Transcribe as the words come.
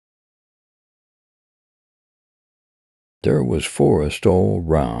There was forest all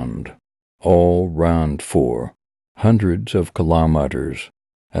round for hundreds of kilometers,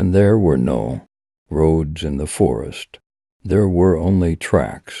 and there were no roads in the forest. There were only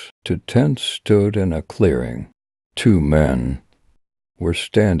tracks. Two tents stood in a clearing. 2 men were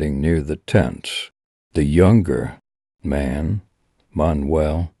standing near the tents. The younger man,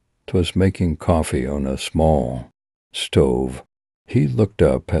 Manuel, was making coffee on a small stove. He looked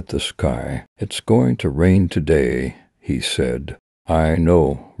up at the sky. "It's going to rain today," he said. "I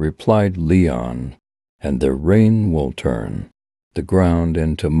know," replied Leon, "and the rain will turn the ground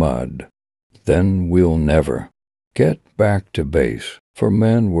into mud. Then we'll never get back to base." For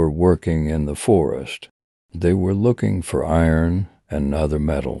men were working in the forest. They were looking for iron and other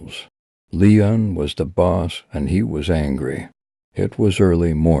metals. Leon was the boss, and he was angry. It was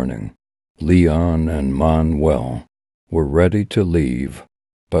early morning. Leon and Manuel were ready to leave,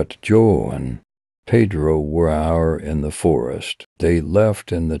 but Joe and Pedro were out in the forest. "They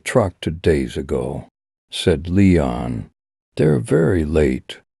left in the truck 2 days ago," said Leon. "They're very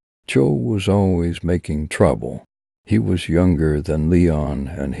late." Joe was always making trouble. He was younger than Leon,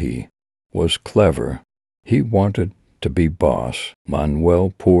 and he was clever. He wanted to be boss.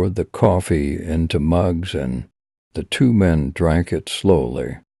 Manuel poured the coffee into mugs, and the 2 men drank it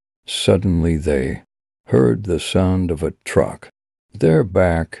slowly. Suddenly they heard the sound of a truck. "They're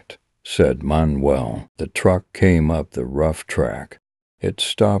back," said Manuel. The truck came up the rough track. It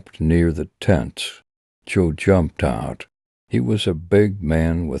stopped near the tents. Joe jumped out. He was a big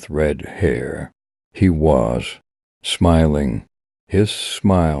man with red hair. He was smiling. His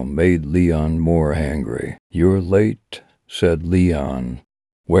smile made Leon more angry. "You're late," said Leon.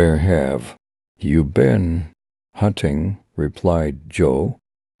 "Where have you been?" "Hunting," replied Joe,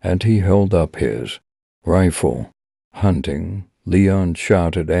 and he held up his rifle. "Hunting?" Leon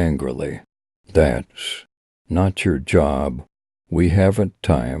shouted angrily. "That's not your job. We haven't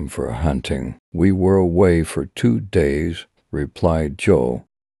time for hunting." "We were away for 2 days," replied Joe.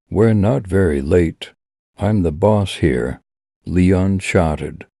 "We're not very late. I'm the boss here," Leon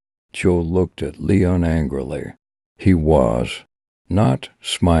shouted. Joe looked at Leon angrily. He was not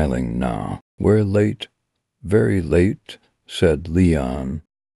smiling now. "We're late, very late," said Leon.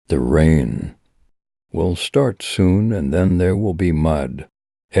 "The rain will start soon, and then there will be mud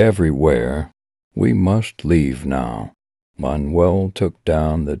everywhere. We must leave now." Manuel took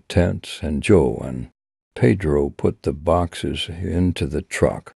down the tents, and Joe and Pedro put the boxes into the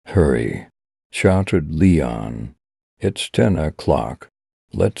truck. "Hurry," shouted Leon. "It's 10 o'clock.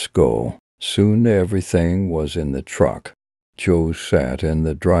 Let's go." Soon everything was in the truck. Joe sat in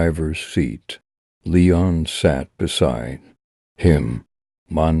the driver's seat. Leon sat beside him.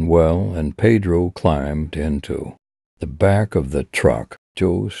 Manuel and Pedro climbed into the back of the truck.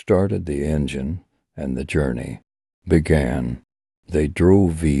 Joe started the engine, and the journey began. They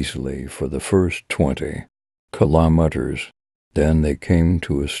drove easily for the first 20 kilometers. Then they came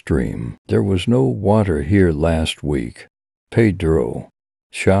to a stream. "There was no water here last week," Pedro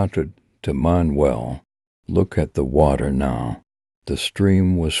shouted to Manuel. "Look at the water now." The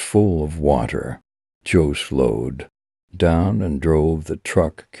stream was full of water. Joe slowed down and drove the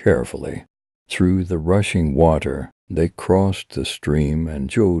truck carefully. Through the rushing water, they crossed the stream, and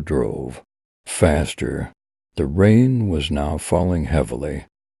Joe drove faster. The rain was now falling heavily.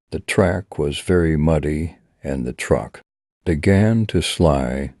 The track was very muddy, and the truck began to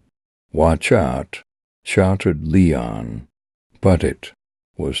slide. "Watch out," shouted Leon. But it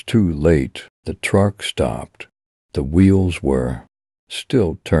was too late. The truck stopped. The wheels were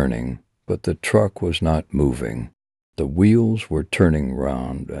still turning, but the truck was not moving. The wheels were turning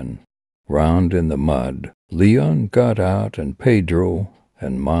round and round in the mud. Leon got out, and Pedro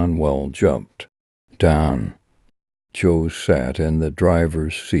and Manuel jumped down. Joe sat in the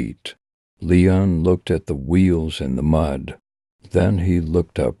driver's seat. Leon looked at the wheels in the mud. Then he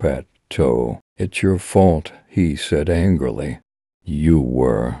looked up at Joe. "It's your fault," he said angrily. "You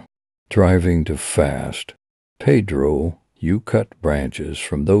were driving too fast." "Pedro, you cut branches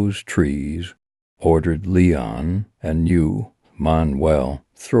from those trees," ordered Leon, "and you, Manuel,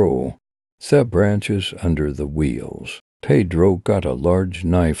 throw the branches under the wheels." Pedro got a large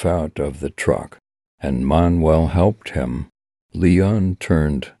knife out of the truck, and Manuel helped him. Leon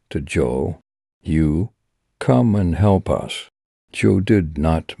turned to Joe. "You come and help us." Joe did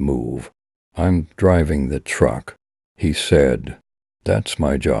not move. "I'm driving the truck," he said. "That's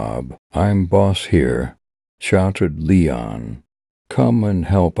my job. I'm boss here," shouted Leon. "Come and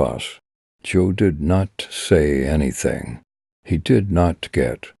help us." Joe did not say anything. He did not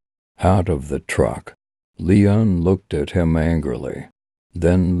get out of the truck. Leon looked at him angrily.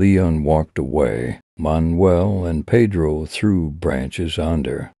 Then Leon walked away. Manuel and Pedro threw branches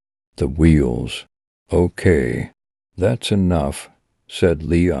under the wheels. "Okay, that's enough," said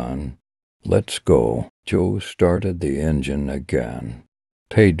Leon. "Let's go." Joe started the engine again.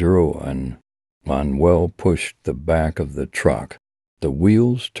 Pedro and Manuel pushed the back of the truck. The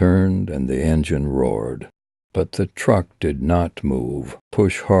wheels turned and the engine roared. But the truck did not move.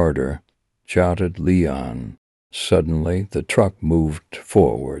 "Push harder," shouted Leon. Suddenly the truck moved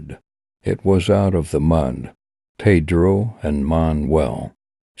forward. It was out of the mud. Pedro and Manuel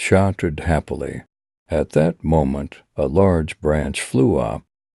shouted happily. At that moment a large branch flew up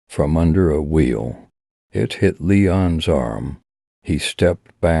from under a wheel. It hit Leon's arm. He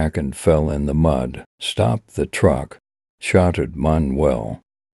stepped back and fell in the mud. "Stop the truck," shouted Manuel.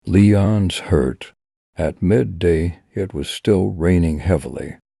 "Leon's hurt." At midday it was still raining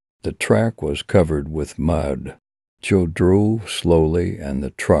heavily. The track was covered with mud. Joe drove slowly and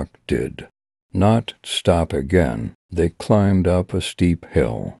the truck did not stop again. They climbed up a steep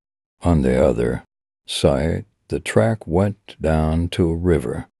hill. On the other side, the track went down to a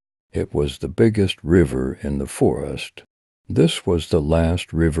river. It was the biggest river in the forest. This was the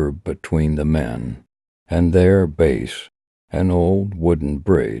last river between the men, and their base, an old wooden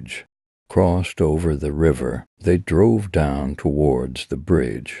bridge, crossed over the river. They drove down towards the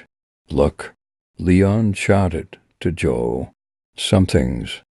bridge. "Look," Leon shouted to Joe.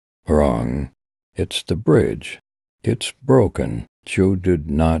 "Something's wrong. It's the bridge. It's broken." Joe did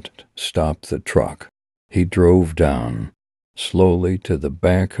not stop the truck. He drove down slowly to the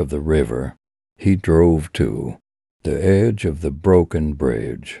bank of the river. He drove to the edge of the broken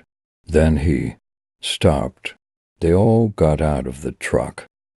bridge. Then he stopped. They all got out of the truck.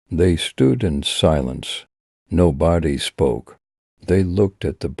 They stood in silence. Nobody spoke. They looked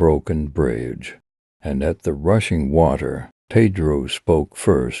at the broken bridge and at the rushing water. Pedro spoke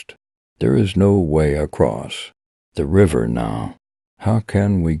first. "There is no way across the river now. How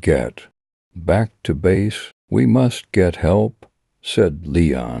can we get back to base?" "We must get help," said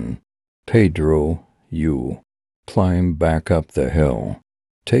Leon. "Pedro, you climb back up the hill.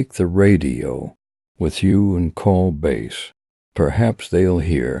 Take the radio with you and call base. Perhaps they'll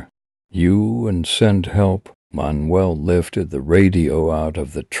hear you and send help." Manuel lifted the radio out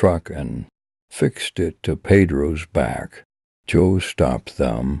of the truck and fixed it to Pedro's back. Joe stopped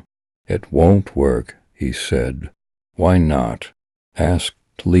them. "It won't work," he said. "Why not?"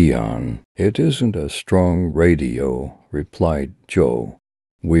 asked Leon. "It isn't a strong radio," replied Joe.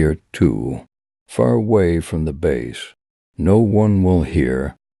 "We're too far away from the base. No one will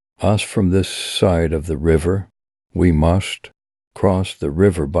hear us from this side of the river. We must cross the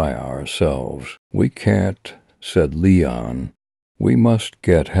river by ourselves." "We can't," said Leon. "We must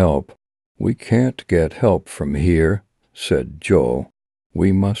get help." "We can't get help from here," said Joe.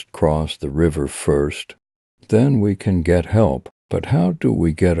 "We must cross the river first. Then we can get help." "But how do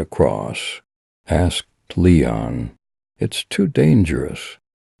we get across?" asked Leon. "It's too dangerous.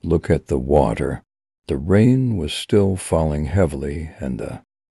 Look at the water." The rain was still falling heavily and the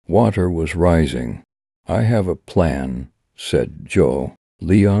water was rising. "I have a plan," said Joe.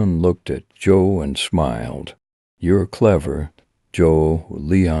 Leon looked at Joe and smiled. "You're clever, Joe,"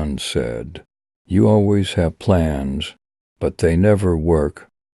 Leon said. "You always have plans, but they never work."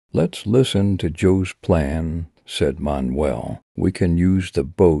 "Let's listen to Joe's plan," said Manuel. "We can use the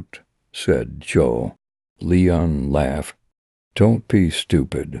boat," said Joe. Leon laughed. "Don't be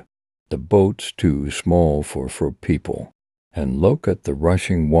stupid. The boat's too small for people. And look at the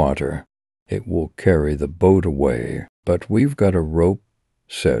rushing water. It will carry the boat away." "But we've got a rope,"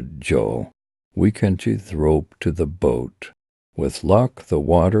 said Joe. "We can tie the rope to the boat. With luck, the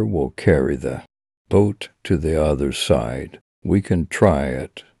water will carry the boat to the other side." "We can try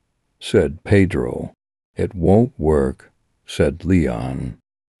it," said Pedro. "It won't work," said Leon.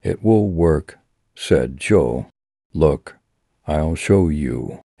 "It will work," said Joe. "Look, I'll show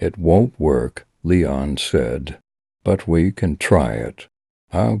you." "It won't work," Leon said, "but we can try it."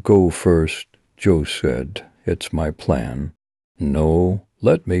 "I'll go first," Joe said. "It's my plan." "No,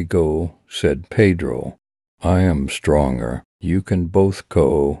 let me go," said Pedro. "I am stronger." "You can both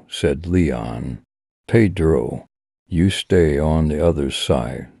go," said Leon. "Pedro, you stay on the other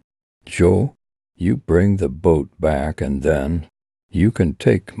side. Joe, you bring the boat back and then you can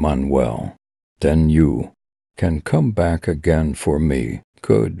take Manuel. Then you can come back again for me."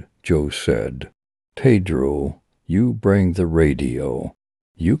 "Good," Joe said. "Pedro, you bring the radio.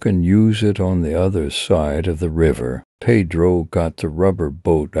 You can use it on the other side of the river." Pedro got the rubber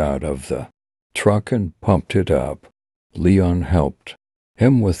boat out of the truck and pumped it up. Leon helped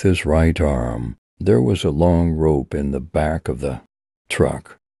him with his right arm. There was a long rope in the back of the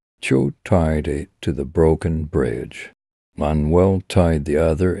truck. Joe tied it to the broken bridge. Manuel tied the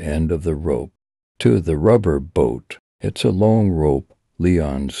other end of the rope to the rubber boat. "It's a long rope,"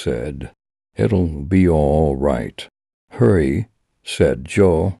 Leon said. "It'll be all right." "Hurry," said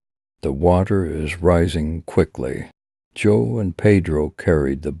Joe. "The water is rising quickly." Joe and Pedro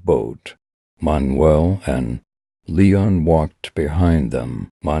carried the boat. Manuel and Leon walked behind them.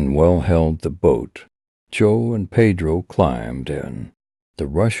 Manuel held the boat. Joe and Pedro climbed in. The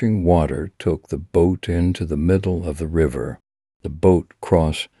rushing water took the boat into the middle of the river. The boat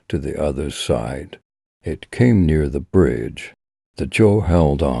crossed to the other side. It came near the bridge. The Joe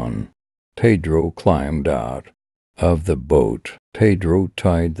held on. Pedro climbed out of the boat. Pedro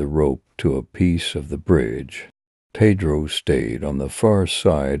tied the rope to a piece of the bridge. Pedro stayed on the far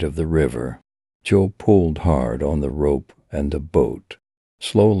side of the river. Joe pulled hard on the rope, and the boat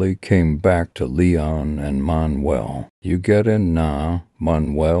slowly came back to Leon and Manuel. "You get in now,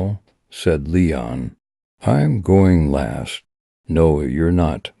 Manuel," said Leon. "I'm going last." "No, you're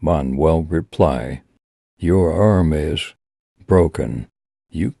not," Manuel replied. "Your arm is broken.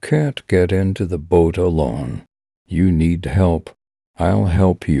 You can't get into the boat alone. You need help." "I'll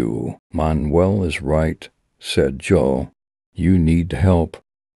help you." "Manuel is right," said Joe. "You need help,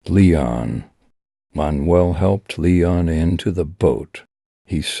 Leon." Manuel helped Leon into the boat.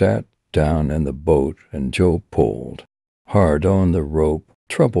 He sat down in the boat and Joe pulled hard on the rope.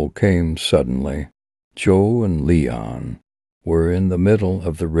 Trouble came suddenly. Joe and Leon were in the middle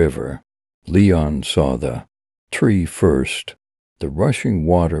of the river. Leon saw the tree first. The rushing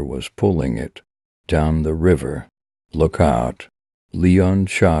water was pulling it down the river. "Look out," Leon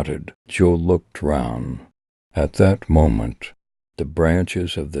shouted. Joe looked round. At that moment, the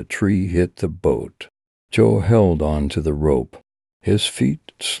branches of the tree hit the boat. Joe held on to the rope. His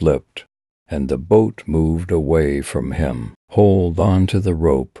feet slipped, and the boat moved away from him. "Hold on to the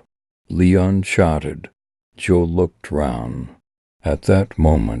rope," Leon shouted. Joe looked round. At that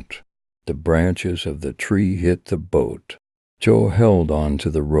moment, the branches of the tree hit the boat. Joe held on to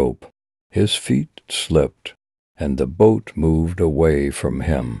the rope. His feet slipped, and the boat moved away from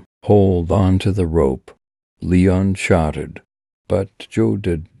him. "Hold on to the rope," Leon shouted. But Joe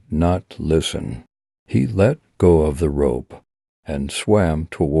did not listen. He let go of the rope and swam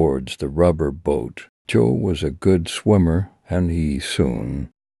towards the rubber boat. Joe was a good swimmer, and he soon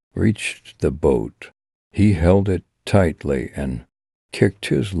reached the boat. He held it tightly and kicked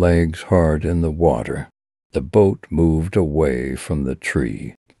his legs hard in the water. The boat moved away from the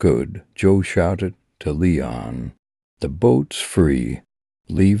tree. "Good," Joe shouted to Leon. "The boat's free.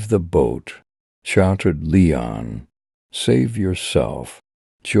 Leave the boat," shouted Leon. "Save yourself."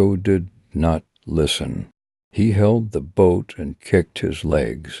 Joe did not listen. He held the boat and kicked his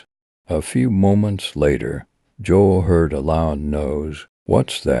legs. A few moments later, Joe heard a loud noise.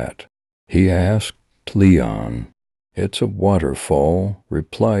 "What's that?" he asked Leon. "It's a waterfall,"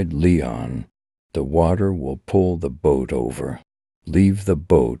 replied Leon. "The water will pull the boat over." "Leave the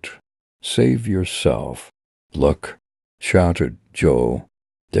boat. Save yourself." "Look," shouted Joe.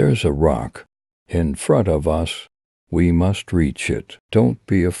 "There's a rock in front of us. We must reach it." "Don't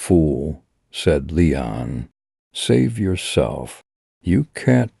be a fool," said Leon. "Save yourself." "You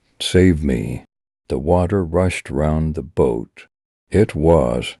can't save me." The water rushed round the boat. It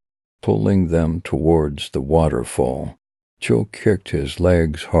was pulling them towards the waterfall. Joe kicked his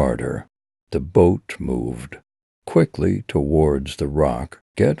legs harder. The boat moved quickly towards the rock.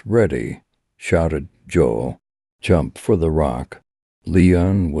 "Get ready," shouted Joe. "Jump for the rock."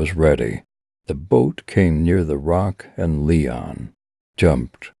 Leon was ready. The boat came near the rock and Leon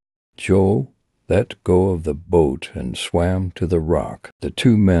jumped. Joe let go of the boat and swam to the rock. The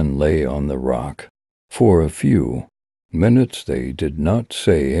two men lay on the rock. For a few minutes they did not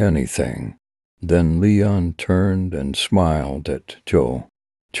say anything. Then Leon turned and smiled at Joe.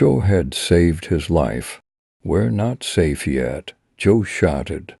 Joe had saved his life. "We're not safe yet," Joe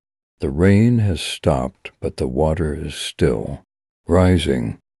shouted. "The rain has stopped, but the water is still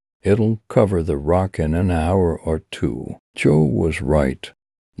rising. It'll cover the rock in an hour or two." Joe was right.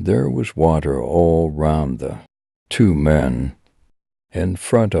 There was water all round the two men. In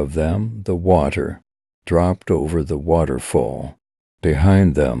front of them, the water dropped over the waterfall.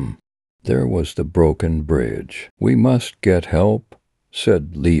 Behind them, there was the broken bridge. "We must get help,"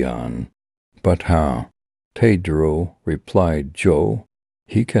 said Leon. "But how?" "Pedro," replied Joe.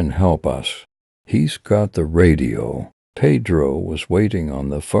 "He can help us. He's got the radio." Pedro was waiting on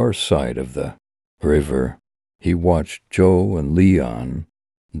the far side of the river. He watched Joe and Leon.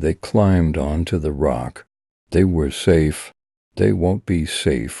 They climbed onto the rock. They were safe. "They won't be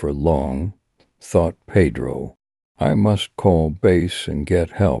safe for long," thought Pedro. I must call base and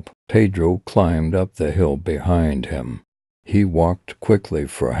get help. Pedro climbed up the hill behind him. He walked quickly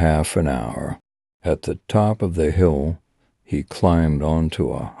for half an hour. At the top of the hill, he climbed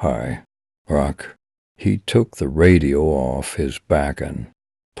onto a high rock. He took the radio off his back and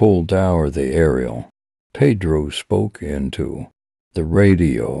pulled down the aerial. Pedro spoke into the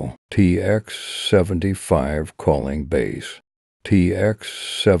radio. TX-75 calling base.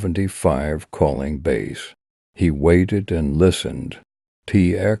 TX-75 calling base. He waited and listened.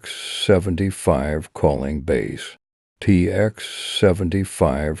 TX-75 calling base.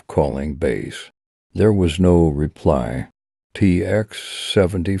 TX-75 calling base. There was no reply.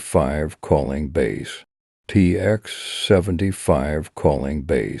 TX-75 calling base. TX-75 calling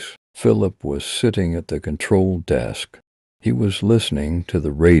base. Philip was sitting at the control desk. He was listening to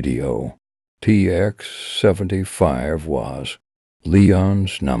the radio. TX-75 was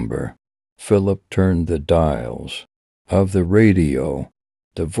Leon's number. Philip turned the dials of the radio.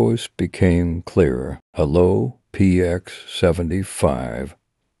 The voice became clearer. "Hello, PX-75,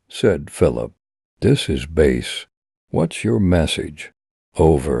 said Philip. "This is base. What's your message?"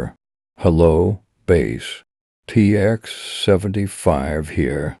 "Over." "Hello, base. TX-75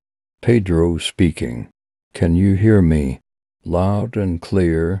 here. Pedro speaking. Can you hear me?" "Loud and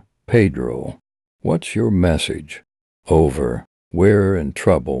clear, Pedro. What's your message?" "Over." "We're in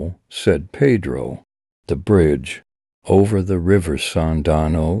trouble," said Pedro. "The bridge over the river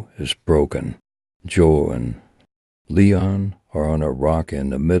Sandano is broken. Joe and Leon are on a rock in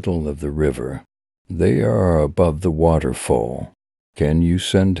the middle of the river. They are above the waterfall. Can you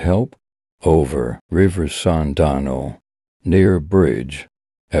send help?" "Over. River Sandano. Near bridge.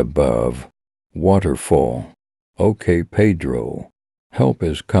 Above. Waterfall." "Okay, Pedro. Help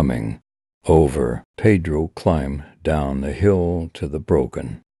is coming." "Over." Pedro climbed down the hill to the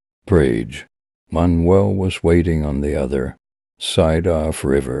broken bridge. Manuel was waiting on the other side of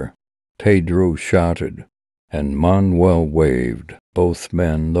river. Pedro shouted, and Manuel waved. Both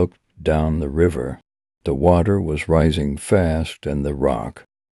men looked down the river. The water was rising fast, and the rock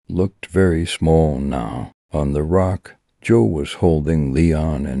looked very small now. On the rock, Joe was holding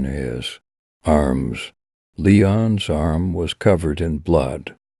Leon in his arms. Leon's arm was covered in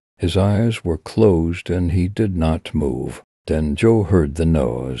blood. His eyes were closed, and he did not move. Then Joe heard the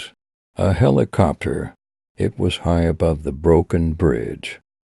noise. A helicopter. It was high above the broken bridge.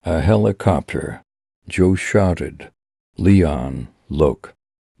 A helicopter. Joe shouted, "Leon, look."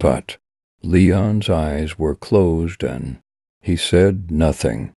 But Leon's eyes were closed, and he said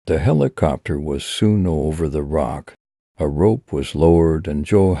nothing. The helicopter was soon over the rock. A rope was lowered, and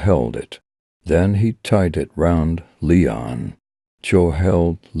Joe held it. Then he tied it round Leon. Joe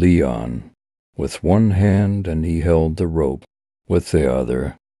held Leon with one hand, and he held the rope with the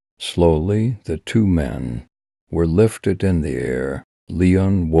other. Slowly, the two men were lifted in the air.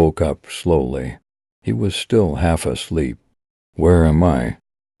 Leon woke up slowly. He was still half asleep. "Where am I?"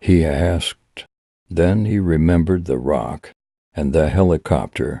 he asked. Then he remembered the rock and the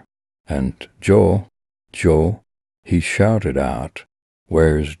helicopter. And Joe, he shouted out.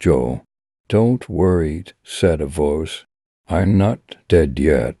 "Where's Joe?" "Don't worry," said a voice. "I'm not dead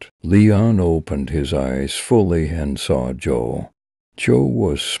yet." Leon opened his eyes fully and saw Joe. Joe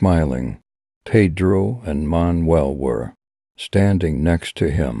was smiling. Pedro and Manuel were standing next to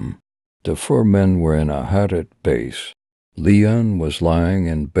him. The four men were in a hut at base. Leon was lying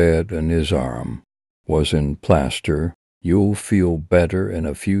in bed, and his arm was in plaster. "You'll feel better in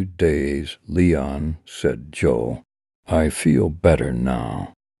a few days, Leon," said Joe. "I feel better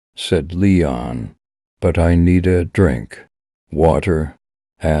now," said Leon, "but I need a drink." "Water?"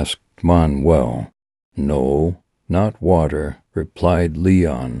 asked Manuel. "No, not water," replied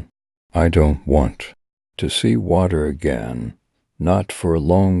Leon. "I don't want to see water again, not for a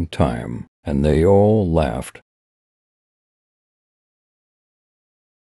long time." And they all laughed.